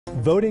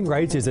Voting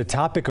rights is a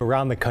topic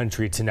around the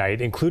country tonight,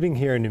 including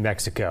here in New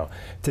Mexico.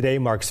 Today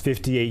marks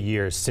 58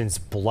 years since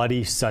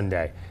Bloody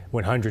Sunday,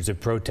 when hundreds of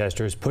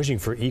protesters pushing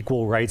for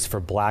equal rights for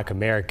Black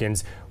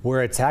Americans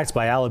were attacked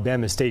by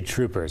Alabama state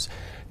troopers.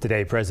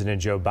 Today,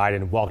 President Joe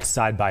Biden walked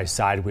side by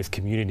side with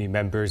community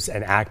members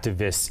and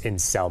activists in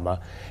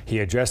Selma. He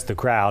addressed the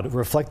crowd,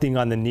 reflecting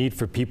on the need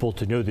for people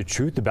to know the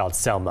truth about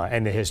Selma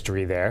and the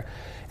history there.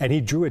 And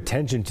he drew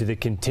attention to the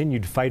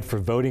continued fight for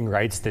voting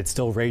rights that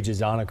still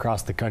rages on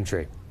across the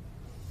country.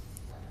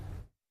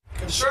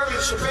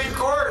 Conservative Supreme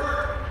Court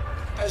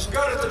has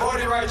gutted the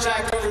Voting Rights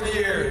Act over the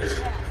years.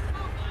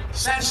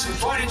 Since the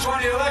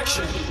 2020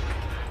 election,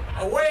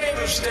 a wave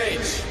of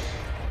states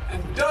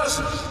and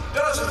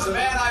dozens of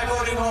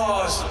anti-voting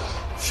laws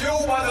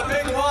fueled by the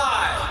big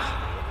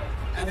lie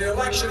and the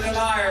election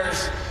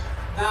deniers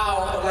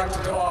now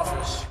elected to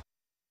office.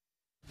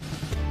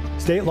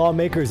 State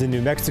lawmakers in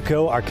New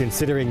Mexico are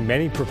considering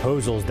many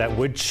proposals that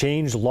would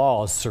change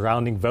laws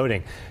surrounding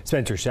voting.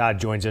 Spencer Schad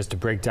joins us to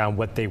break down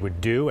what they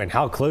would do and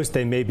how close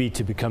they may be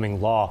to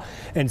becoming law.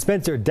 And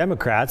Spencer,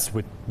 Democrats,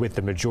 with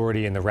the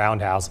majority in the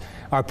Roundhouse,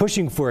 are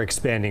pushing for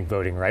expanding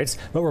voting rights,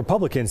 but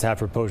Republicans have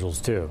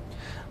proposals too.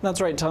 That's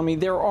right, Tommy.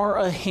 There are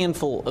a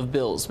handful of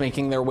bills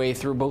making their way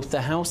through both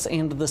the House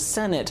and the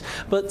Senate,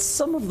 but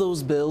some of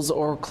those bills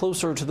are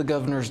closer to the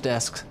governor's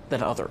desk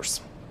than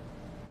others.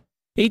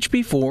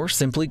 HB 4,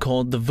 simply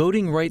called the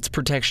Voting Rights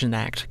Protection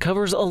Act,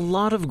 covers a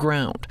lot of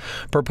ground,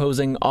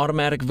 proposing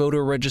automatic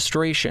voter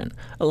registration,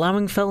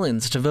 allowing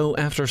felons to vote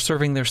after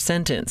serving their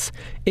sentence,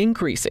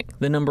 increasing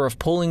the number of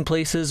polling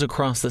places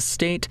across the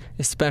state,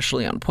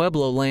 especially on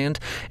Pueblo land,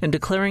 and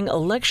declaring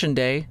Election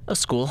Day a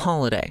school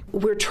holiday.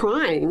 We're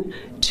trying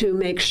to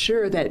make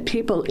sure that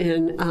people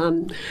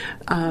in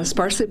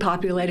sparsely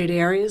populated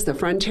areas, the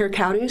frontier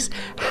counties,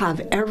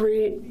 have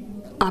every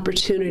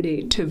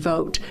opportunity to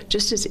vote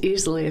just as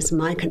easily as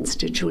my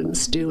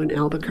constituents do in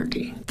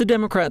Albuquerque. The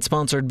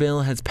Democrat-sponsored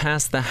bill has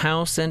passed the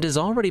House and has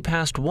already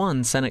passed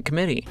one Senate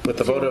committee. With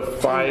a vote of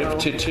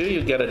 5-2,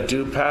 you get a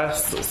due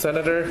pass,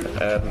 Senator,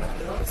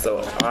 and so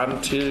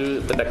on to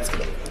the next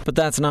committee. But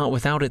that's not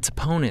without its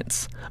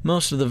opponents.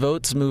 Most of the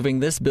votes moving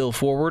this bill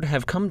forward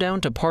have come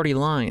down to party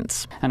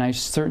lines. And I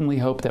certainly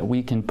hope that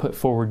we can put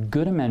forward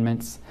good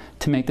amendments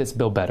to make this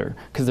bill better,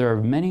 because there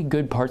are many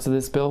good parts of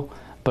this bill,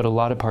 but a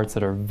lot of parts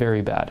that are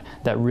very bad,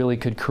 that really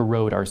could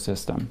corrode our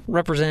system.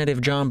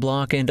 Representative John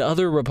Block and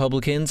other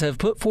Republicans have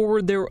put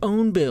forward their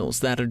own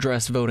bills that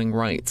address voting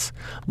rights.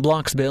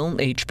 Block's bill,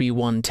 HB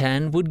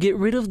 110, would get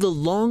rid of the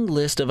long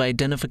list of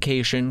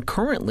identification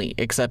currently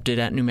accepted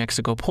at New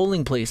Mexico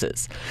polling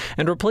places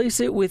and replace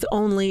it with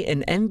only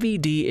an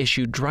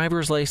MVD-issued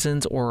driver's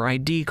license or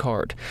ID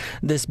card.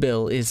 This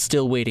bill is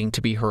still waiting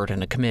to be heard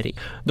in a committee.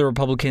 The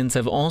Republicans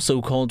have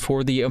also called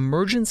for the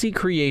emergency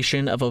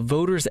creation of a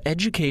voters'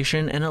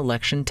 education and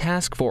election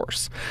task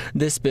force.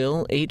 This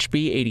bill,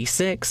 HB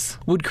 86,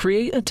 would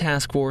create a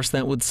task force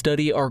that would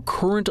study our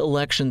current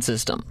election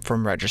system,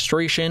 from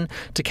registration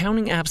to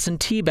counting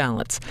absentee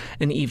ballots,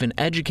 and even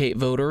educate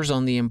voters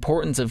on the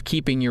importance of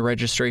keeping your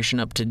registration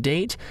up to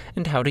date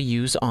and how to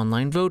use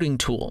online voting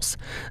tools.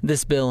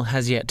 This bill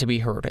has yet to be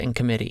heard in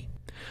committee.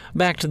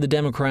 Back to the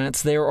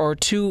Democrats, there are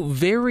two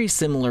very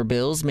similar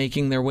bills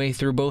making their way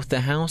through both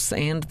the House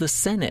and the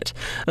Senate.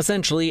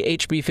 Essentially,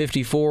 HB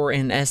 54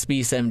 and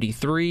SB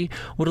 73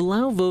 would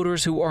allow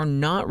voters who are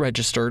not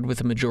registered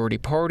with a majority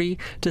party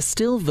to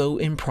still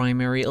vote in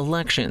primary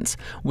elections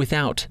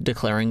without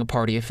declaring a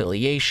party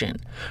affiliation.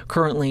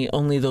 Currently,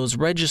 only those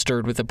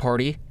registered with a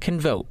party can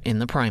vote in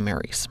the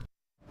primaries.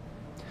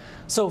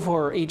 So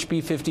far,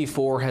 HB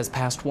 54 has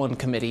passed one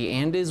committee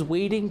and is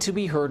waiting to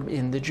be heard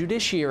in the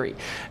judiciary.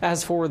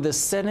 As for the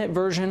Senate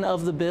version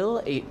of the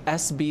bill,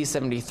 SB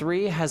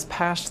 73 has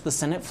passed the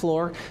Senate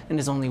floor and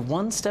is only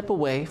one step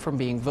away from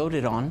being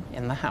voted on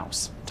in the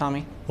House.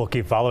 Tommy? We'll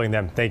keep following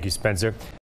them. Thank you, Spencer.